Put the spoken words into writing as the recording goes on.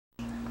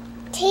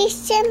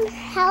Teach them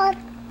how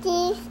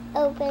to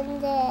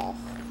open this.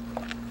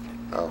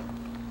 Oh,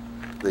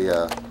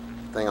 the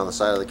thing on the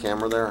side of the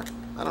camera there?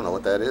 I don't know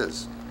what that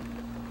is.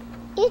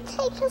 You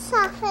take this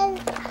off and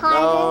hide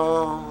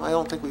No, I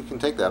don't think we can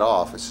take that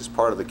off. It's just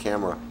part of the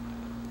camera.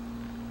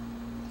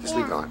 Just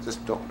leave it Yeah. on.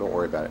 Just don't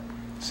worry about it.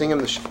 Sing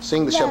the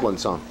Shubblin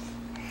Song.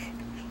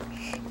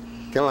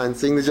 Come on,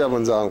 sing the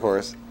Shubblin Song for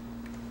us.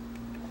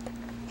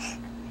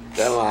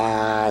 Come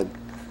on.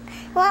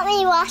 Want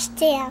me to wash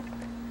them?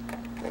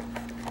 Okay.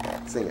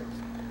 Sing it.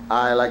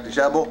 I like to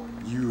shovel.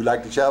 You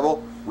like to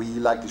shovel. We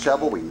like to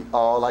shovel. We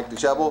all like to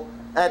shovel.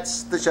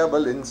 That's the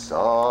Shubblin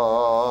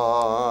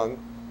Song.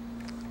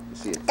 You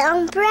see it?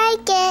 Don't break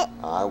it.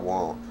 I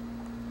won't.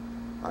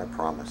 I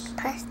promise.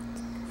 Press.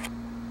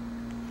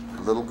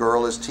 The little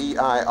girl is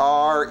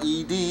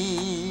T-I-R-E-D.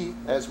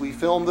 As we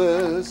film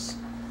this,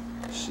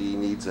 she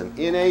needs an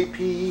NAP,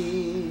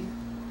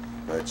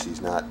 but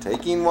she's not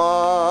taking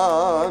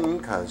one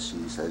because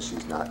she says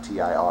she's not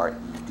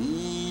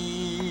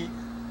T-I-R-E-D.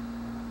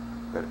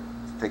 But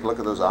take a look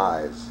at those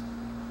eyes.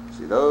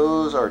 See,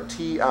 those are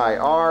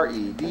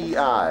T-I-R-E-D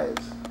eyes.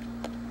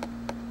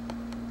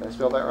 Did I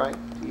spell that right?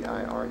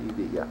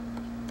 T-I-R-E-D, yeah.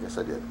 Yes,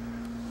 I did.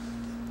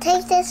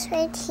 Take this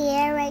right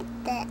here, like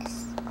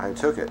this. I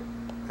took it.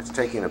 It's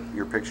taking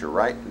your picture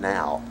right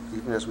now,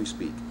 even as we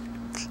speak.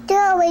 Do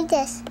it like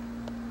this.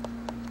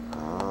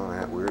 Oh,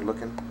 that weird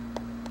looking.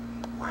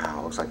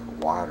 Wow, looks like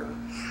water.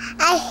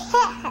 I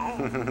hit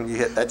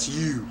her. That's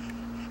you.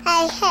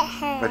 I hit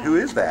her. But who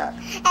is that?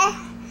 I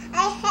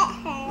hit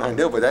her. I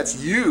know, but that's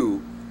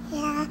you.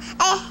 Yeah,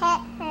 I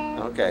hit her.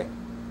 Okay.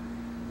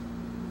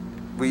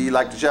 We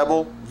like to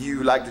shovel.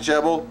 You like to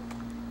shovel.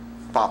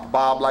 Papa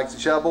Bob likes to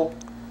shovel.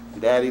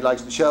 Daddy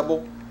likes to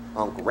shovel.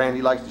 Uncle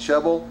Randy likes to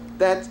shovel.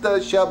 That's the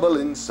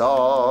Shubblin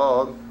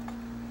Song.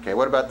 Okay,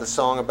 what about the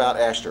song about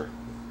Astor?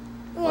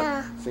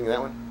 Yeah. What? Sing that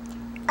one?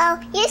 Oh,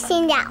 you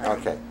seen that one.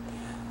 Okay.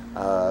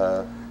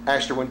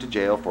 Astor went to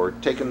jail for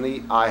taking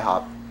the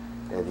IHOP,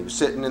 and he was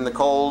sitting in the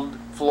cold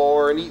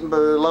floor and eating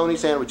bologna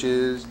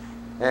sandwiches,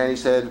 and he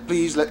said,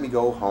 "Please let me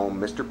go home,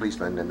 Mr.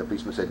 Policeman." And the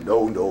policeman said,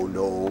 "No, no,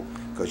 no,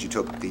 because you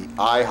took the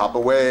IHOP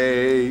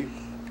away."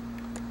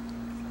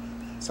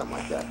 Something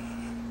like that.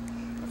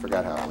 I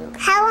forgot how it went.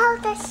 How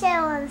about the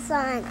Shubblin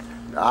Song?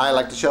 I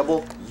like to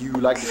shovel. You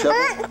like to shovel.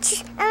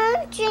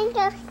 I drink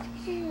a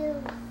juice.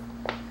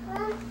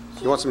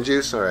 You want some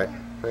juice? All right.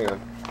 Hang on.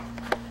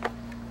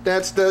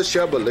 That's the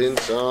Shubblin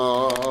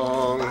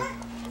Song.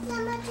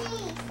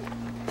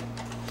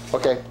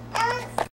 Okay.